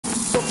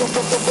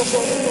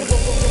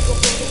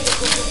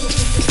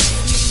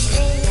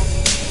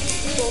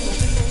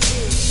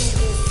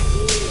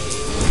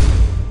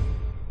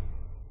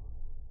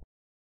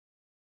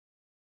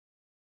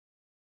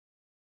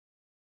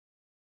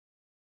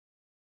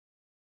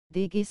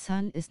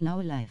DG-San is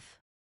now live.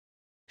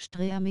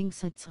 Streaming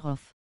Saints Row,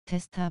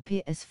 Testa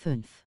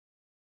PS5.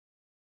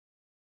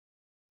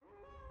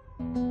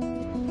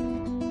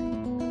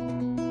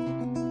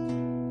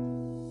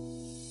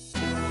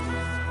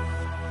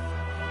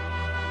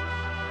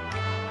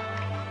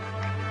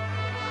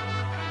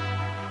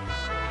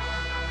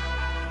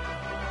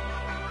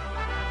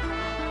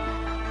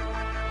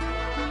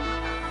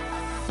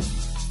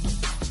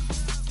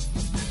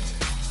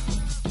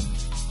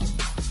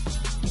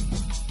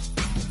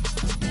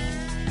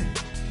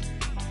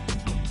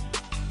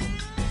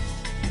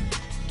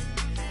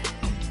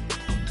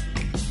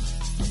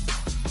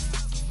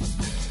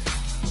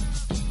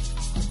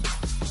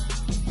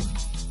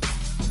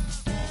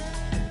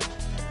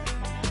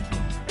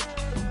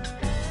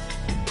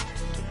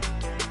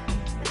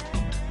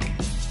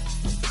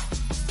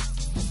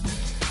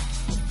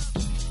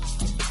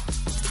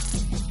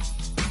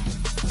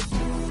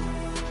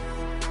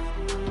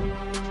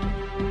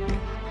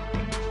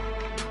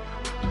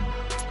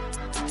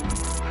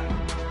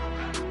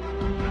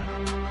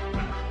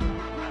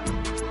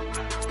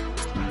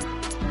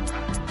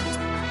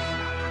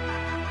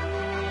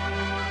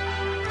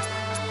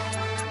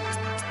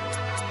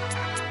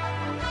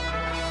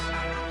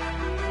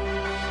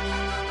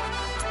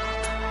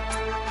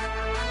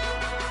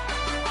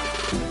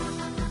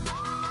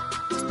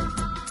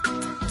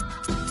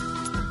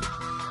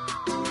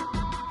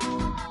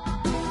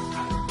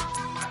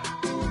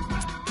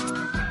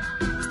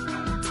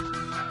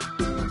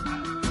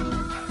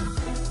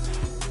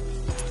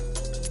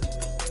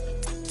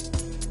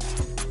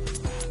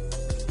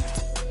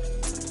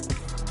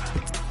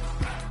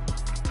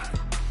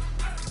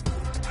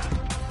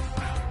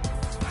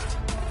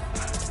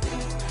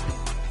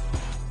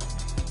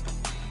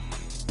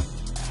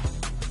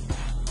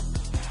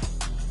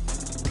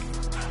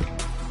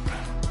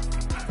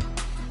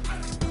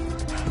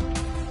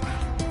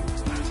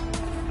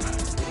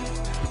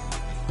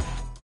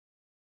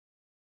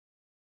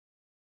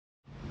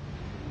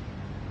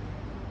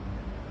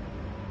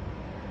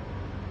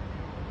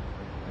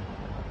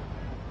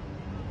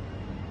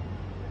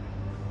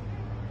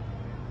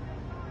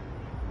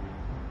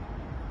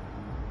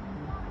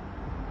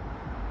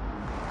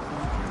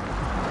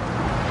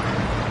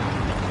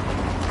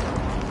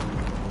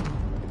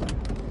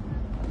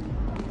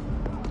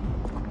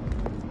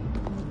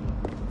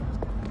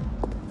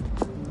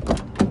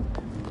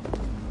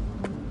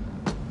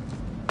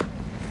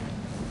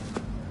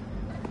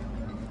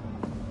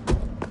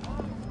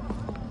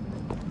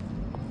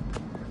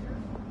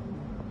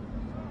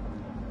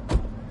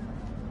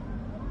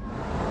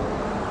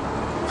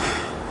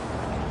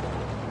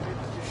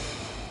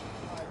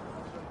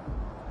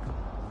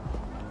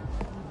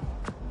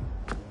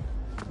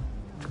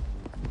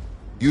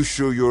 You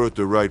sure you're at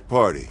the right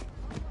party?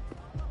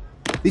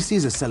 This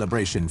is a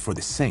celebration for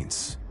the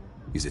Saints,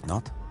 is it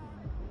not?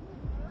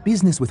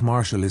 Business with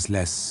Marshall is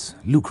less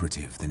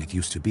lucrative than it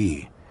used to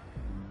be.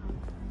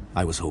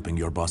 I was hoping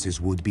your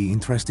bosses would be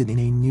interested in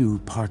a new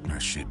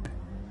partnership.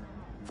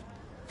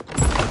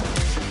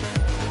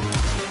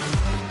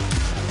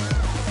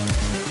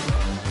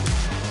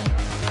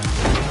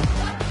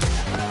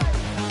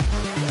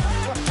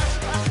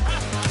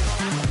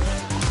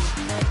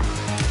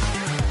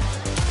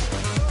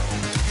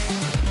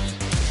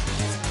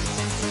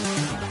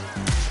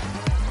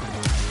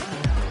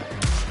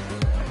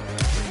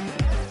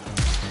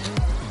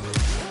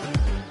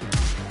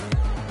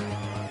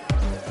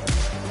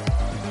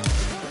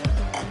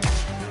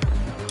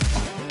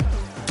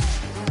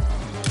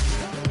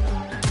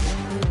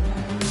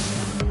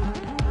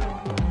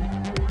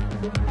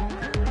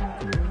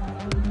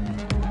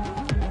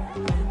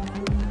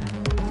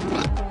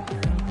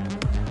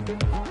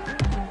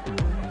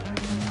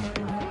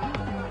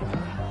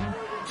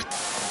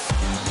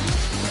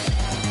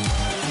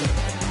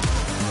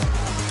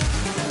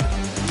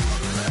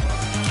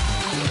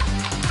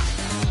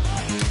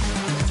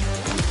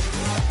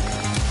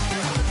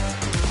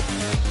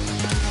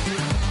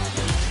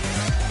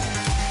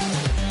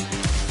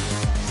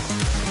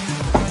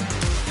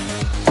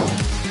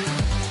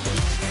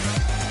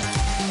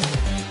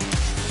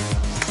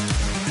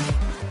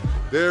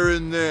 They're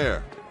in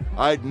there.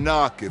 I'd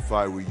knock if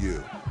I were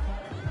you.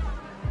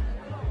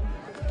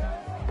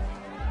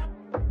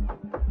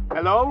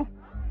 Hello?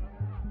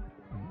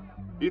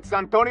 It's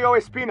Antonio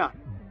Espina.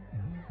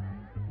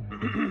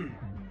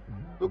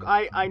 Look,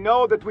 I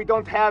know that we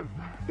don't have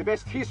the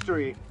best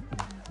history,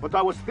 but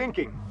I was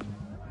thinking,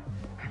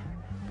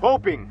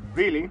 hoping,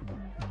 really,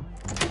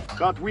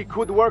 that we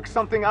could work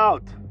something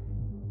out.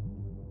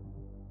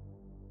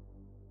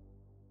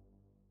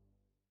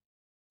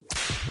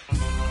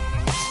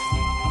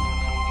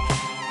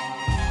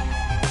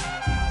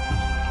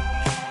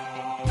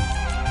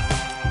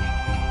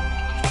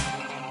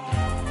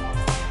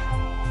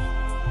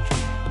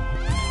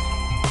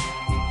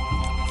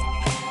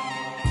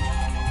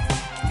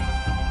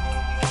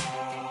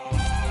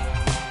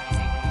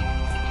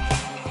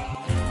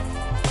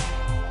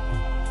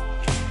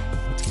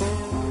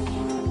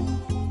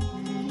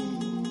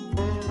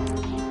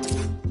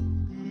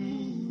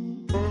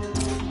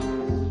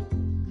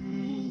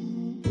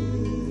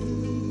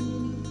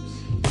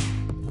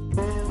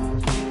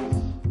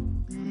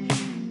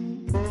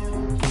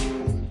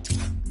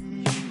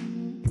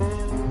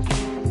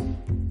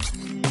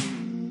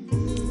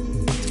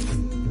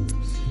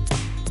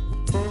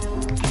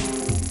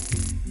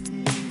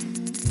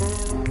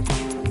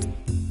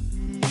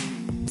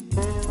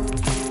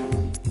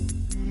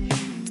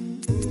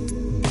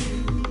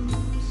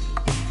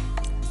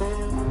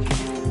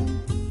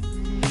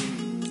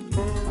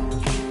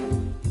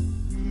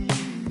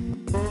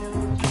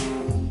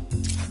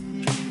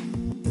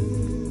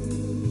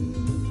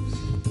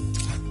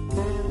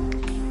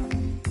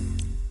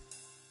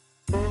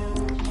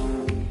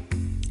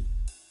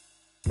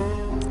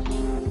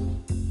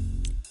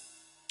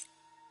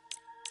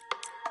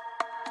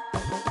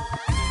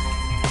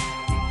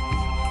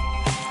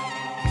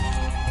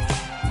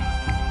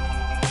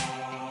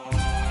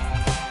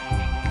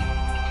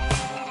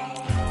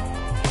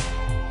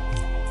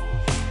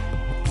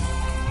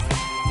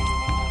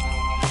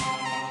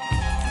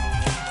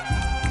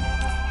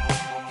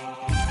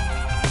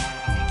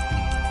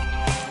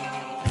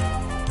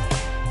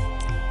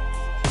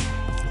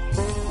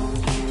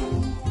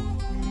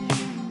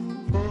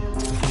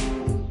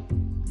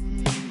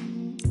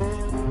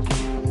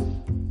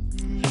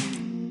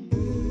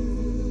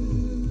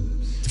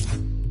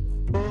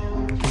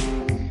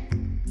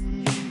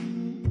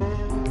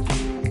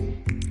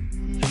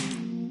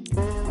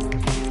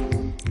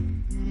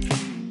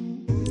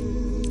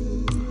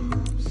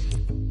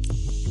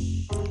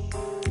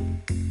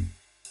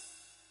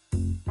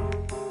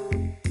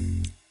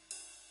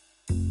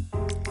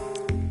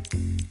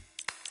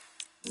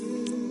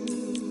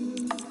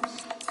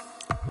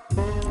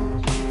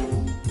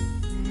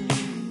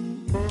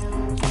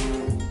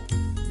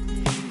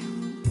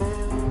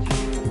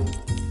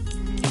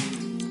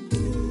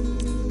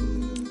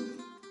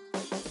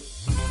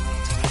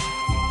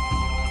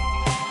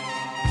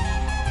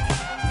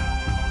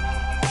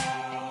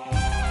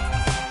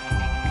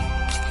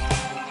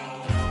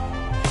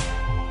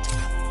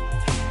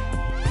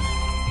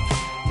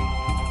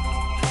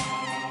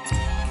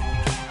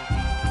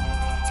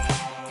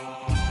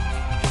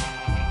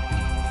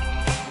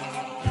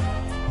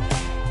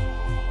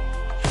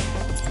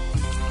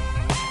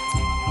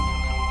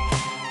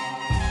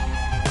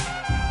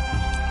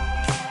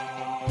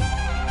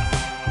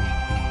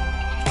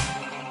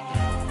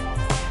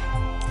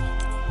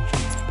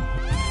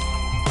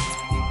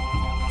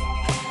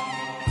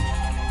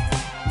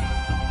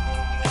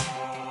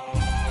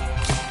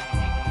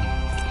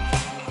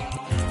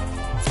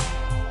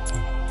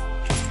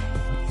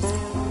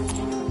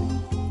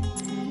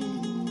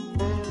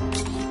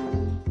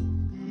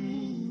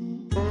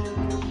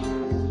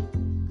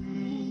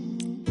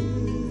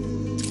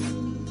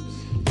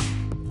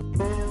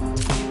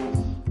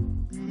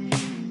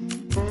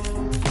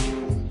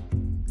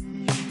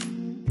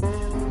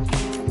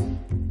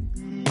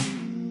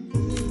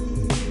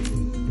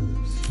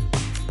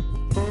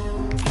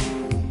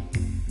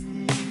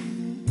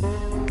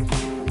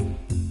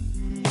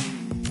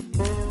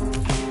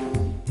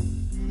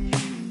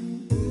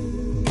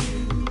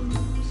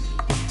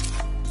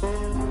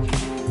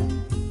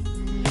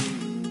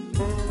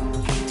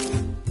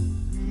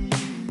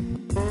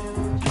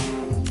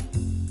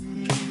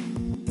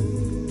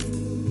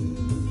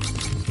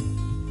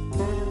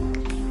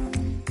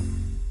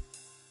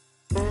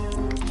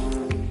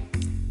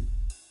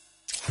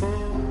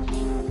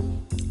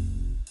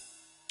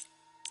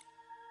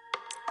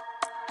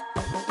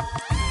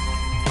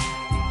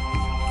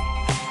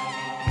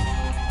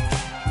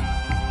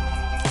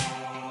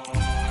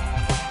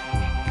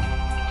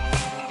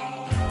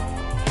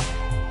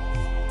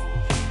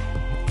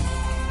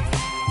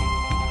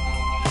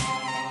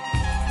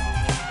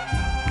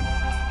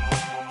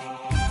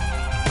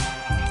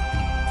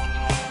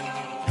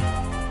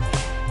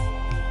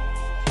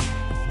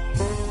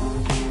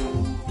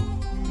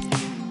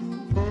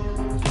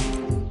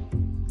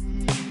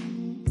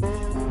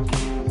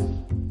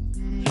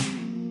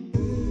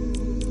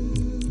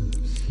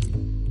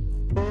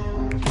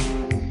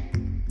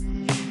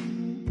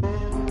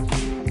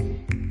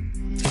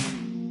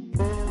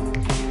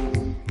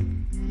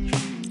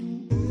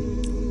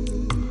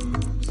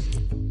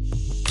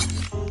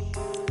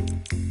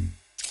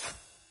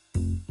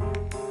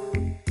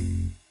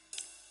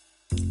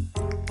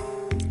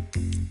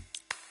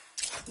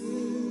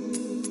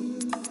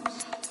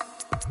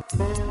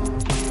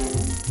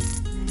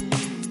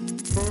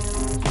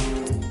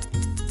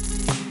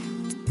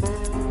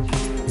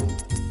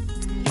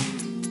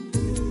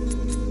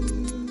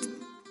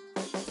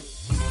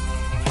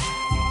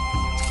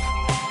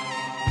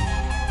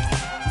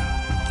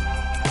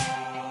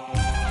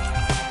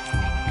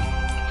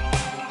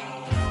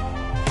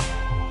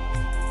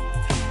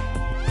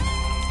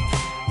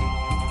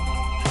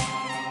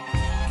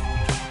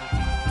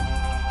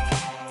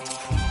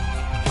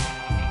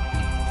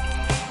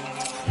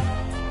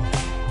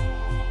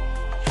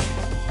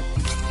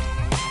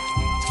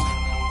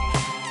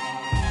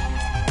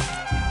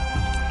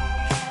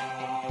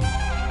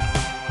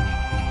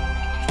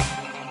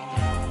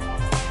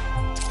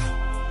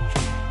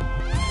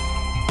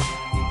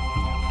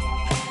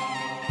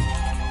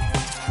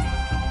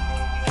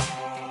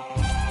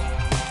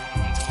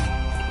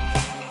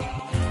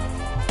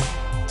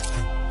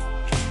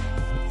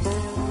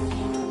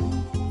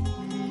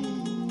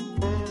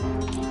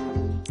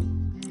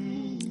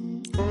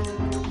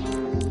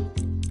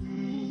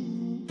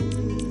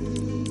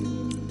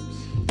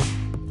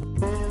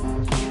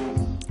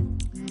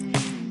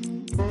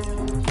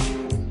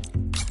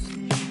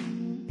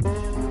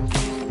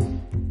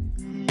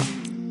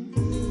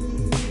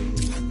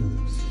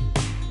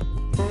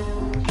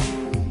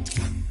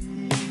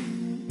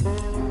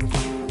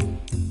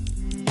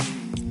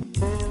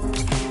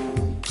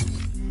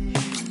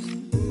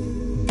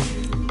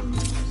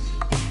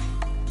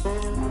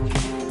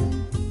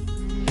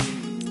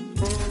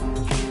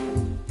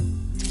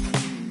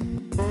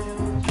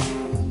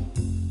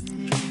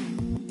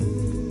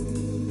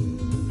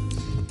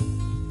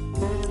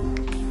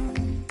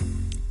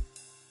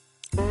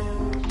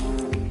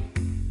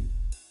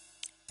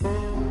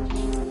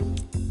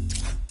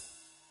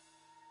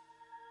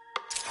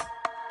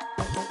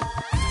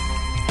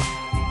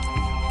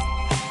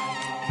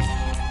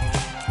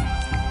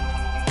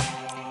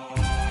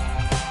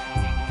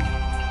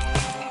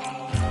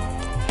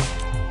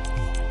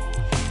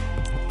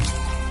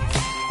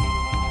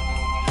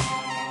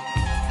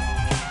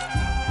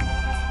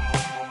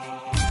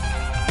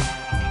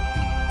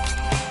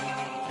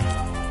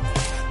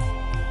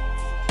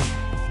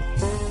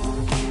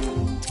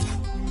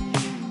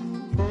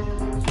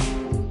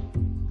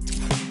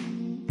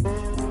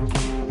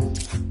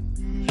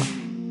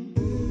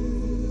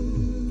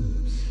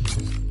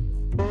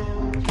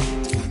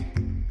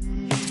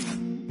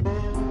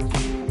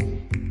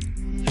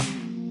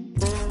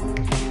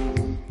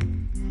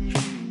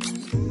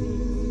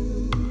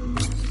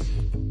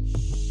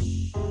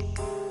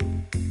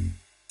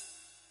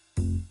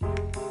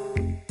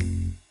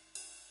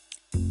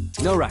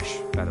 No rush,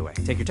 by the way.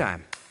 Take your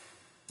time.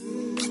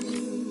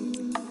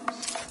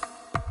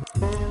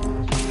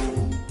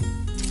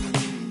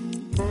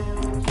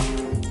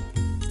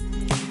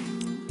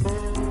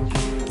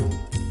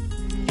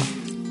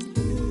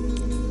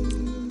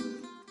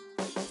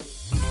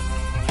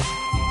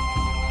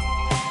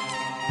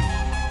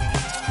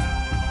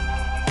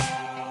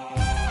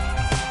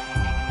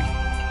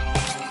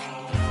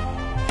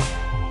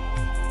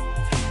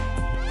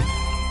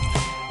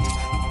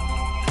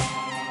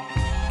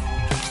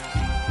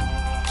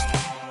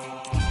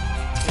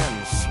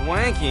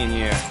 Swanky in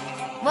here.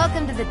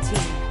 Welcome to the team.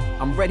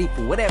 I'm ready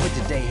for whatever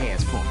today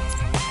has for me.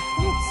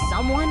 Won't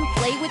someone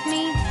play with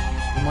me?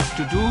 So much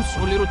to do,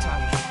 so little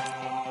time.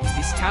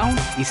 This town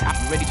is out.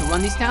 You ready to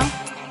run this town?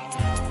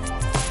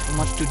 So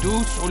much to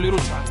do, so little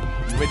time.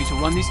 You ready to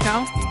run this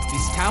town?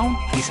 This town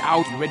is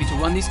out. You ready to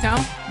run this town?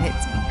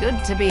 It's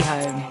good to be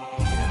home.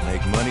 Can't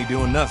make money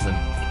doing nothing.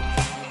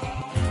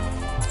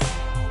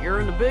 You're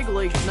in the big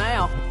leagues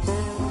now.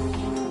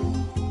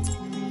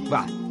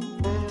 Well,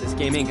 this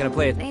game ain't gonna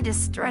play it. Need to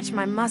stretch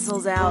my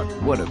muscles out.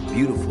 What a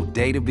beautiful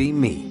day to be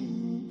me.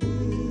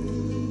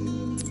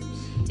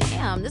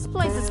 Damn, this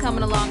place is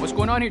coming along. What's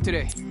going on here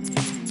today?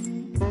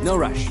 No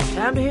rush.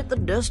 Time to hit the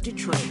dusty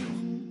trail.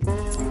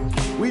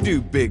 We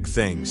do big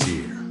things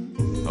here.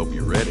 Hope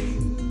you're ready.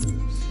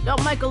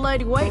 Don't make a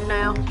lady wait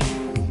now.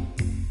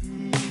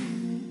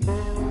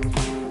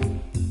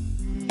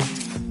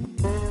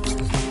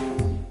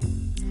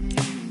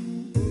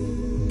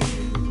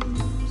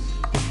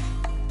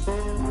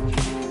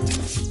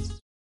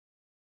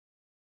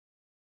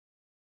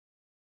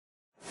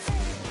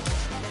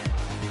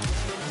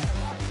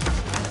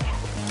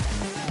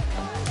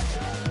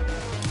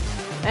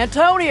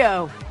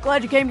 Antonio,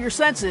 glad you came to your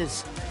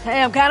senses.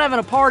 Hey, I'm kind of having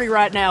a party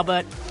right now,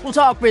 but we'll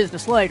talk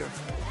business later.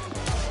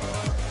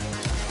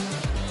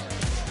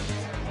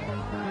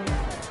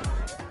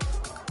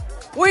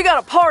 We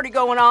got a party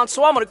going on,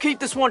 so I'm gonna keep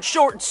this one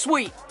short and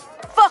sweet.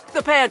 Fuck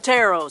the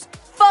Panteros.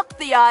 Fuck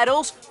the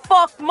Idols.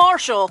 Fuck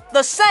Marshall.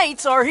 The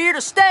Saints are here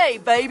to stay,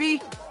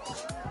 baby.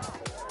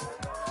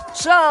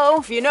 So,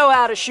 if you know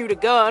how to shoot a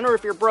gun, or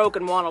if you're broke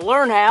and want to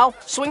learn how,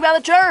 swing by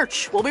the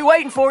church. We'll be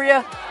waiting for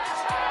you.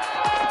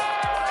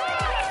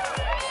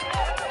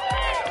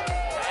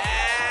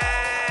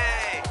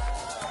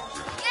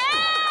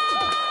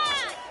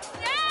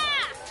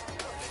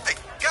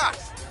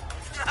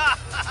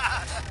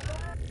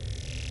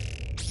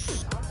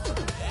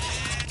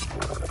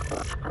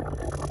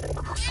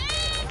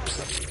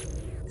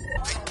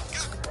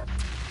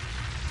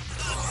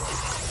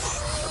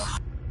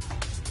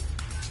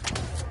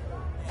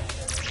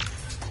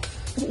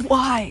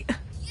 Why?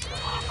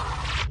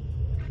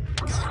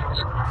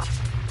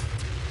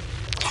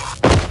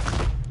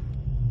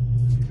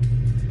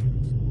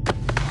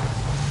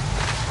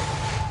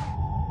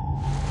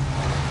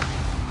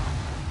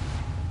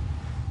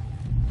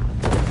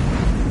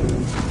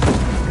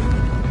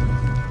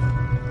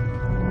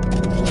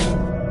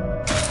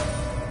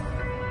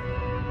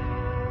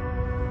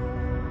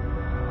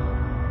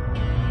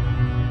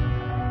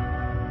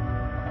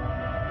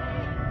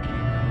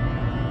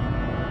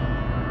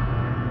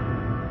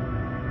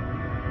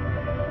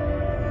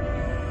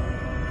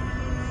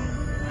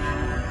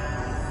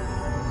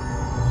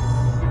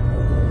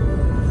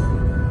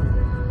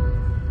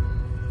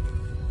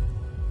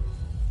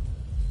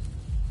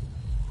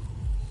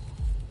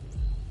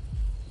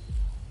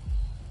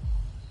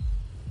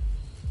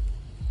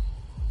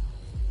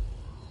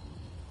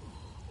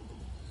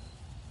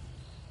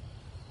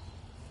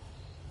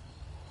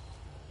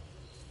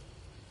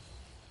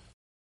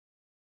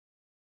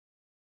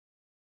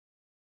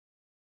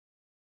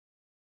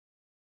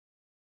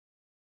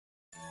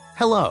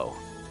 Hello,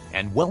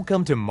 and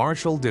welcome to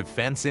Marshall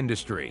Defense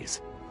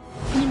Industries.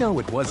 We know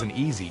it wasn't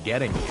easy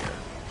getting here.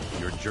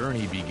 Your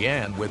journey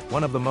began with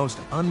one of the most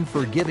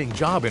unforgiving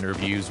job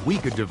interviews we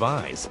could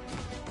devise.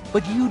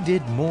 But you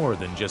did more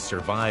than just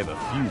survive a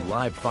few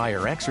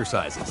live-fire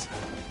exercises.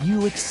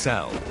 You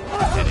excelled,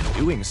 and in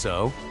doing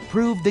so,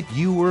 proved that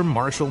you were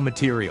Marshall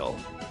material.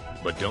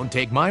 But don't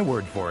take my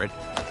word for it.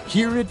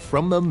 Hear it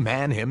from the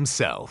man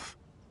himself.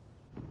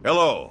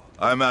 Hello,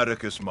 I'm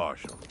Atticus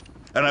Marshall,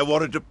 and I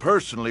wanted to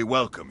personally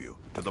welcome you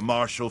to the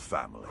Marshall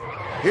family.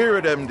 Here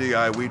at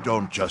MDI, we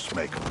don't just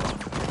make a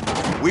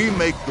profit. We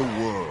make the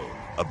world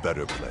a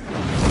better place.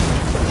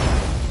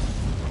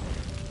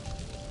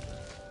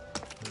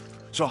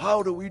 So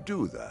how do we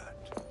do that?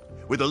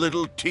 With a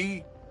little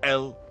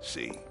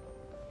TLC.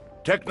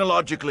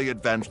 Technologically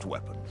advanced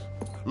weapons,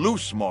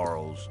 loose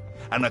morals,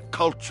 and a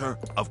culture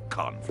of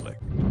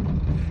conflict.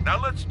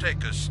 Now let's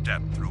take a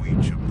step through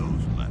each of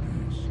those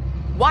letters.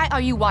 Why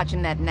are you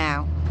watching that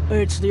now?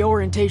 It's the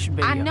orientation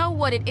video. I know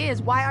what it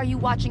is. Why are you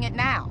watching it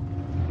now?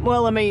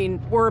 Well, I mean,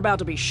 we're about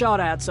to be shot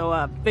at, so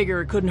I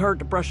figure it couldn't hurt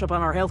to brush up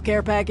on our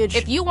healthcare package.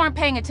 If you weren't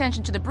paying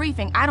attention to the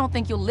briefing, I don't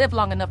think you'll live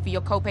long enough for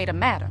your copay to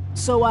matter.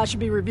 So I should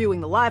be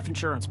reviewing the life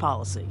insurance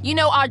policy. You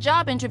know, our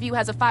job interview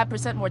has a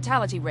 5%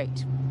 mortality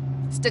rate.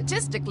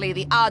 Statistically,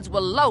 the odds were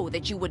low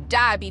that you would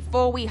die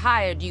before we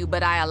hired you,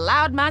 but I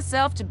allowed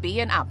myself to be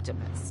an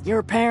optimist.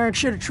 Your parents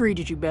should have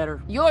treated you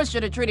better. Yours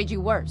should have treated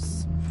you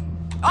worse.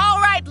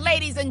 All right,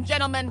 ladies and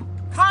gentlemen,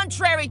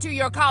 contrary to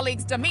your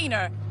colleague's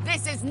demeanor,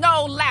 this is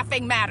no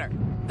laughing matter.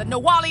 The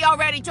Nawali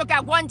already took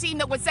out one team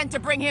that was sent to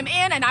bring him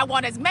in, and I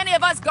want as many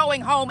of us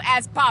going home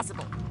as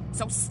possible.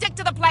 So stick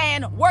to the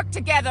plan, work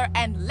together,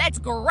 and let's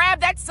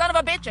grab that son of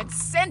a bitch and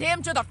send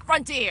him to the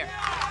frontier.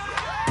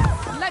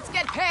 Let's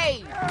get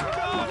paid.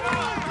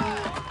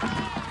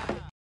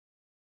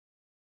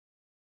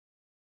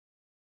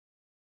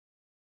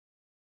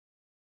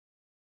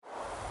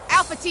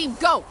 Alpha team,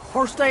 go.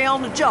 First day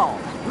on the job.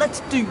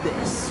 Let's do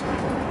this.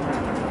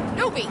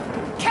 Newbie,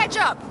 catch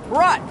up.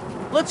 Right.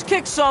 Let's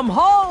kick some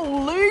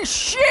holy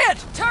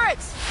shit!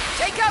 Turrets,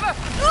 take cover.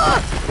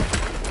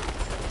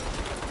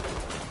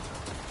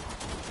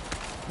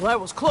 Well,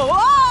 that was close.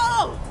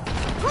 Oh!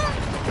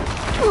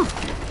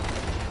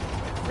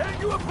 Tear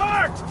you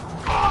apart!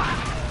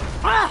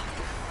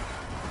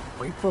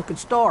 We fucking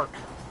start.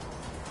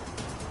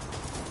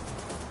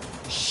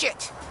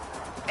 Shit.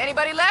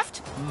 Anybody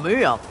left?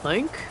 Me, I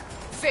think.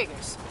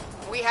 Figures.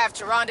 We have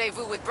to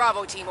rendezvous with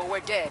Bravo team or we're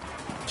dead.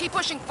 Keep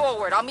pushing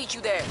forward. I'll meet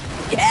you there.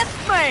 Yes,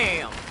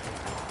 ma'am!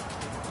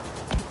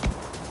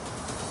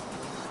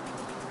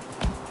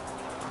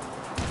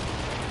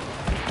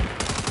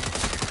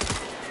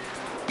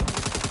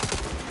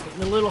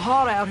 Getting a little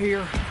hot out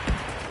here.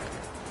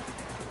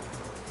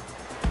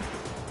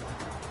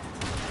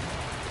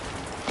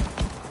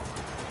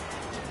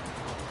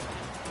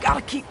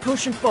 Gotta keep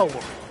pushing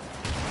forward.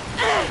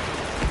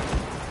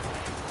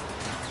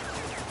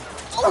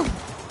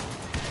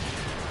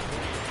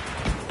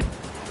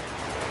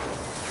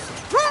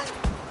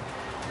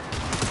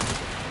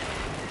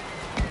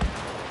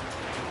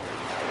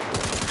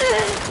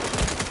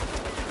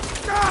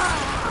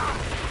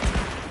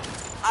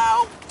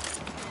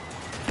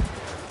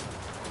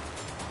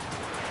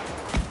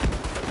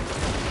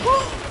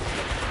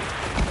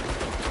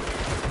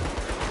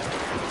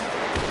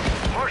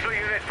 Marshal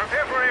units,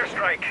 prepare for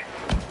airstrike.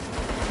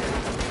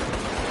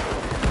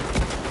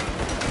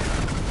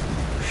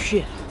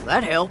 Shit,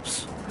 that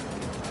helps.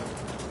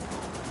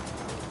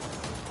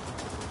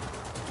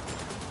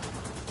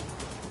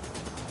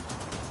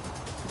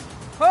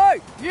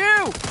 Hey,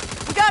 you!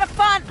 We gotta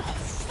find...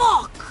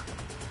 Fuck!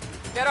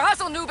 Better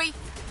hustle, newbie.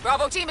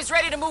 Bravo team is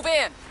ready to move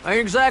in. I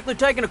ain't exactly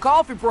taking a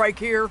coffee break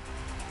here.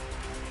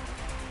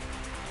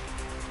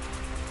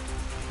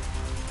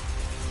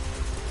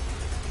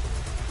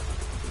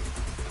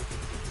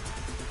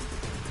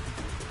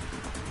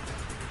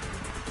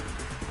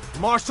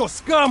 Marshal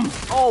scum!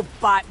 Oh,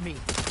 bite me.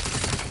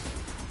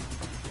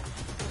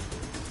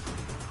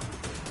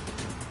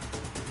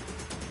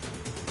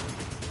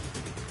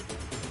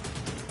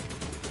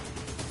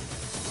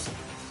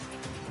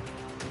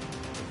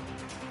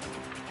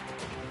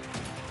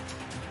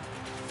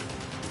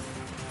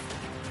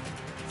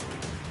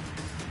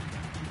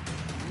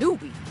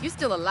 Newbie, you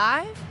still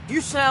alive?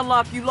 You sound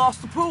like you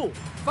lost the pool.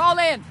 Fall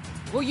in.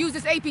 We'll use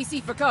this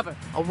APC for cover.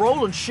 A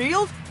rolling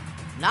shield?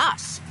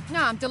 Nice.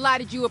 Nah, I'm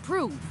delighted you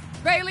approve.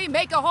 Bailey,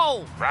 make a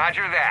hole.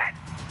 Roger that.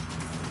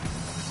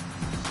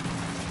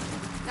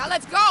 Now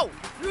let's go!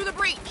 Through the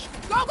breach.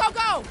 Go, go,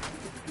 go!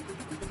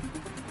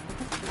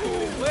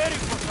 Ready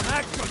for some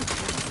action.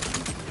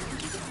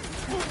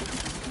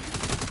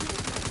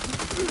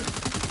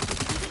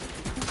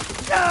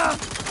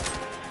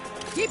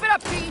 Keep it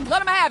up, team.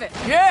 Let them have it.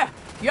 Yeah,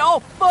 y'all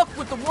fucked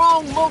with the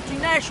wrong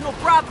multinational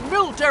private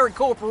military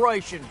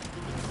corporation.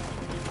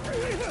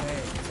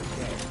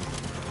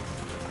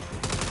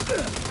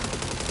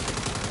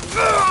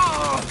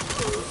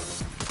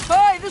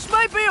 Hey, this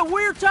may be a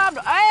weird time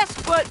to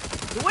ask, but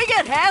do we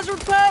get hazard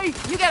pay?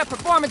 You get a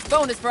performance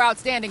bonus for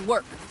outstanding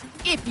work,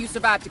 if you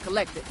survive to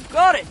collect it.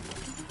 Got it.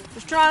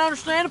 Just trying to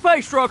understand the pay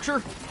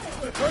structure.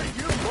 It hurt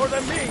you more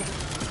than me.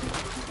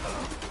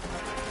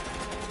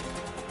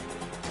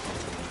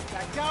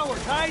 That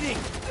coward's hiding.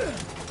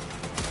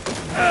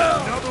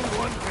 Another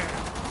one down.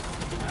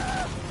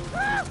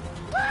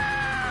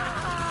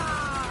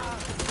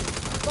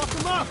 Fuck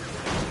him up.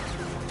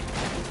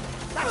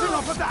 That's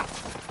enough of that.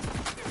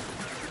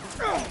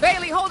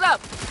 Bailey, hold up.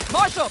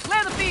 Marshal,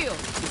 clear the field.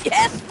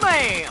 Yes,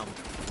 ma'am.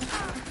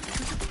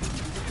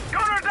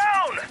 Gunner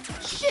down.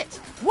 Shit.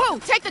 Woo,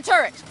 take the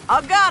turret.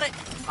 I got it.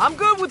 I'm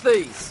good with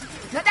these.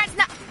 Now that's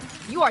not...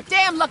 You are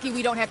damn lucky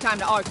we don't have time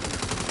to argue.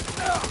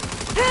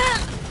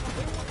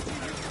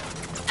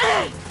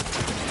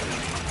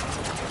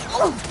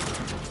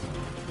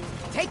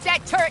 Take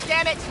that turret,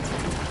 damn it!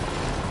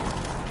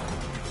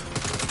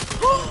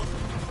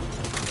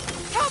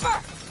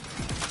 Cover!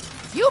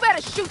 You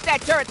better shoot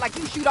that turret like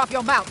you shoot off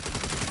your mouth.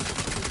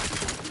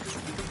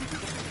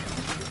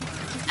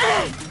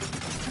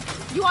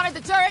 You wanted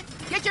the turret?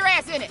 Get your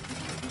ass in it.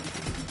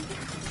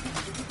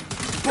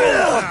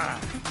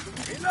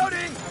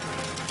 Reloading.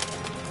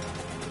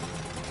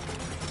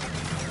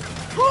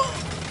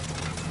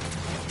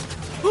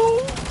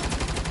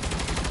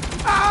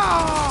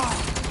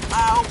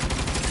 Ow!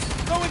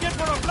 Going in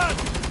for a blood.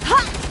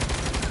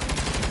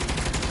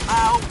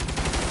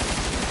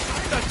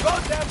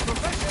 Goddamn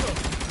professional!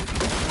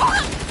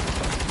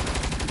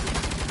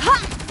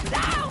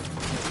 Down!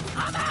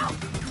 I'm out!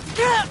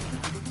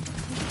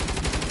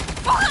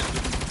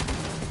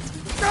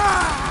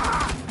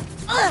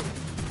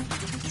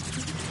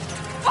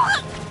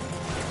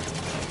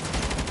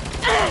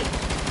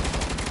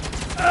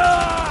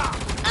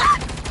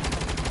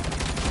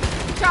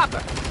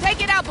 Chopper,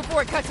 take it out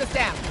before it cuts us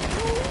down.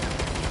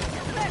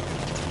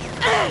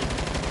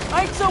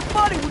 Ain't so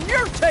funny when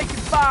you're taking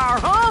fire,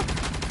 huh?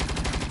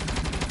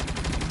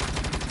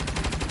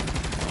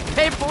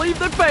 Can't believe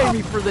they pay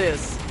me for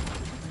this.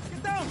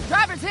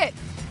 Driver's hit.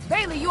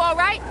 Bailey, you all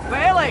right?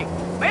 Bailey!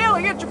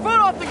 Bailey, get your foot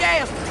off the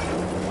gas!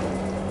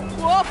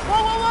 Whoa,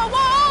 whoa, whoa, whoa,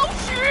 whoa!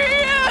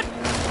 Shit!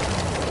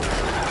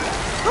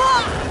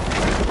 Ah!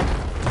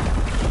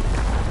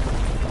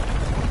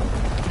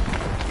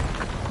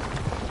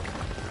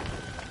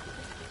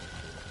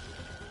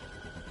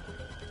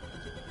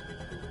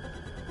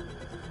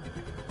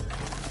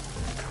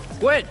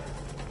 Gwen!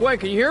 Gwen,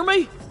 can you hear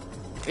me?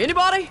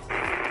 Anybody?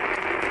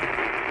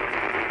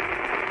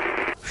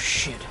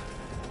 Shit.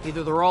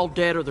 Either they're all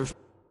dead or there's...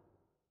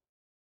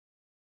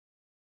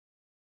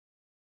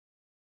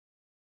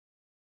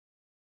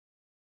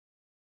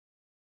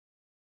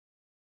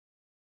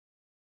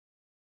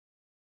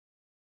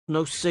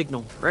 no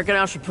signal. Reckon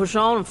I should push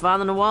on and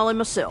find the Nawali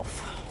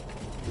myself.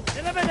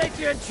 Eliminate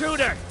the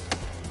intruder!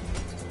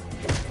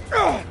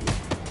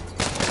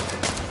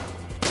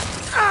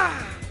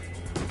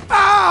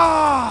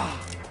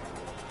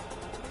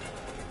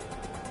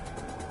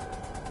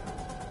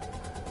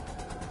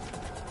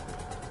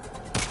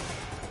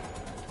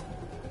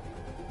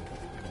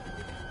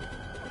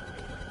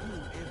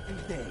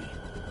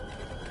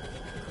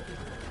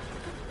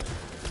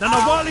 The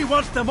Nawali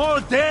wants them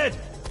all dead!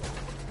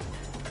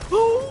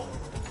 Who?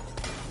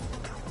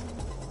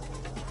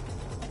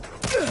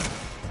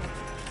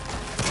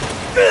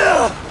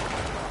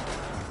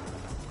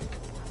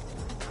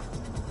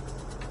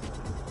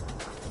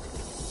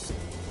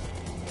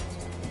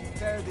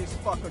 Tear this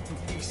fucker to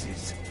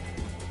pieces.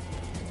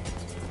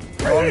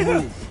 Wrong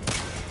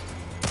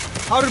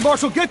move. How did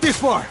Marshall get this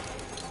far?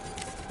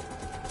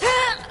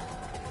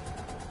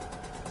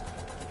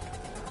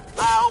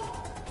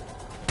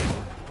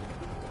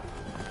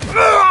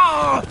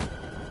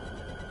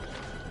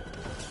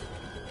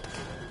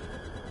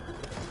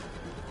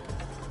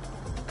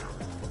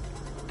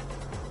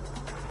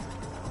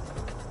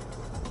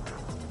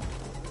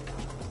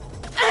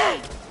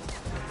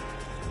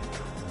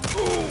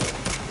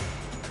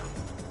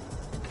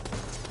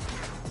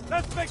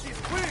 Let's make this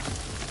quick!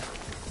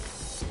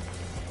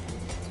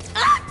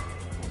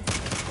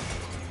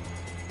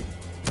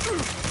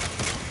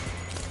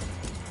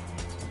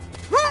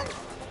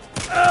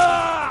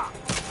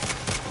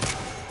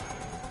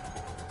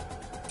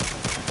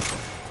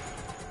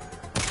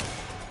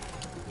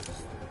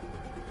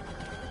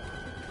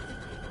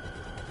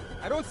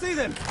 I don't see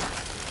them.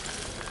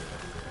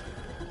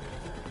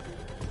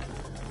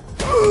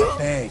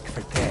 Beg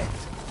for death.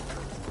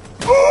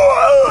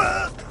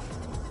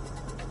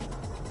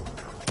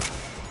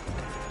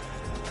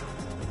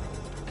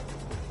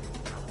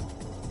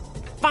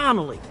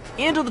 Finally,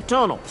 into the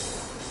tunnel.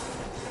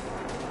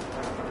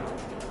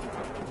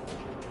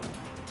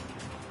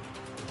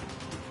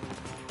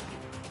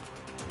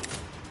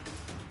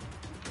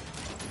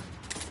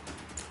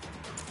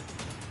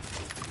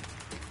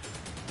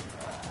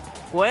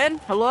 Gwen,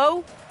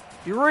 hello?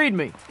 You read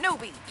me?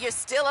 Newbie, you're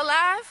still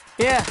alive?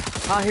 Yeah,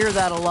 I hear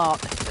that a lot.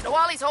 The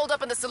Nawali's holed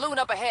up in the saloon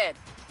up ahead.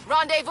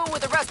 Rendezvous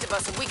with the rest of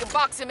us and we can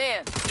box him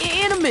in.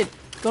 In a minute.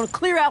 Gonna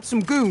clear out some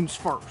goons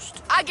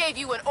first. I gave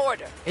you an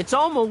order. It's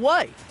on my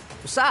way.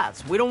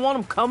 Besides, we don't want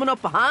them coming up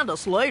behind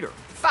us later.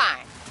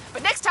 Fine.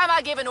 But next time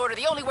I give an order,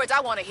 the only words I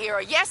want to hear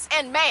are yes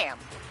and ma'am.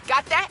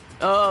 Got that?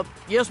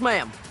 Yes,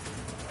 ma'am.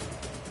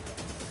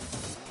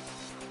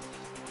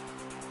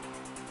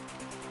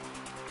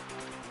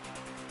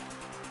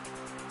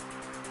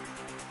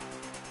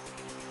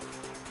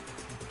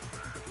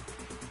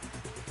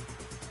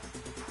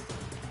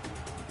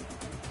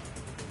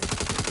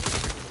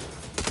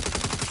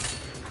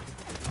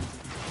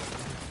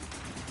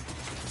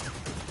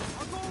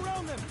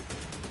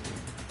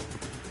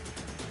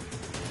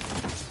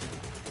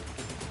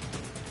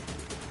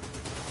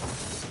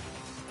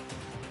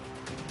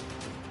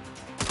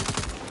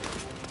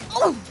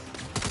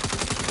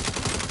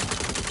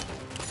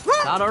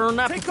 Gotta earn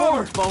that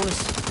performance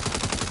bonus.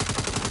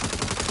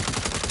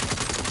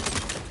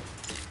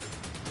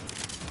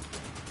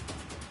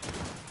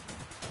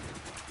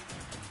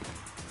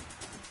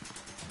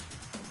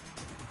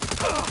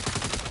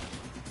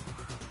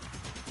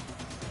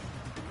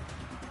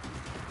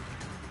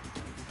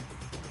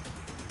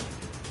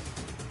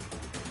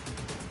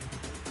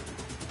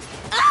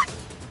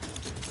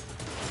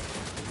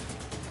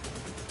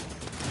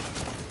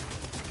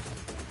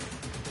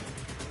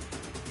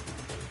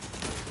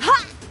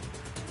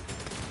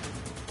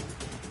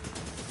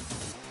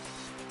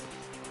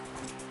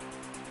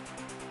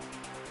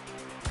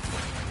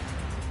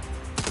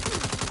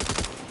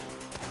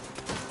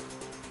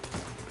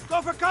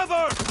 Go for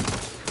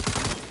cover!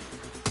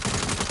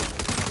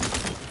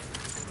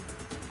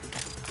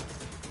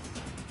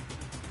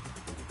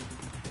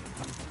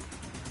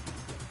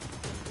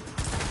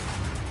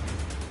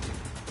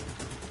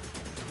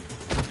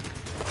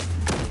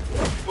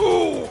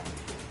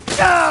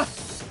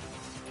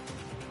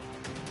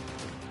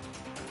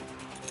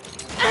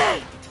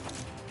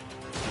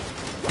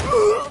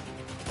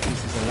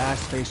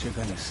 last face you're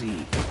gonna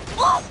see.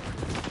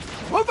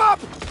 Move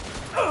up!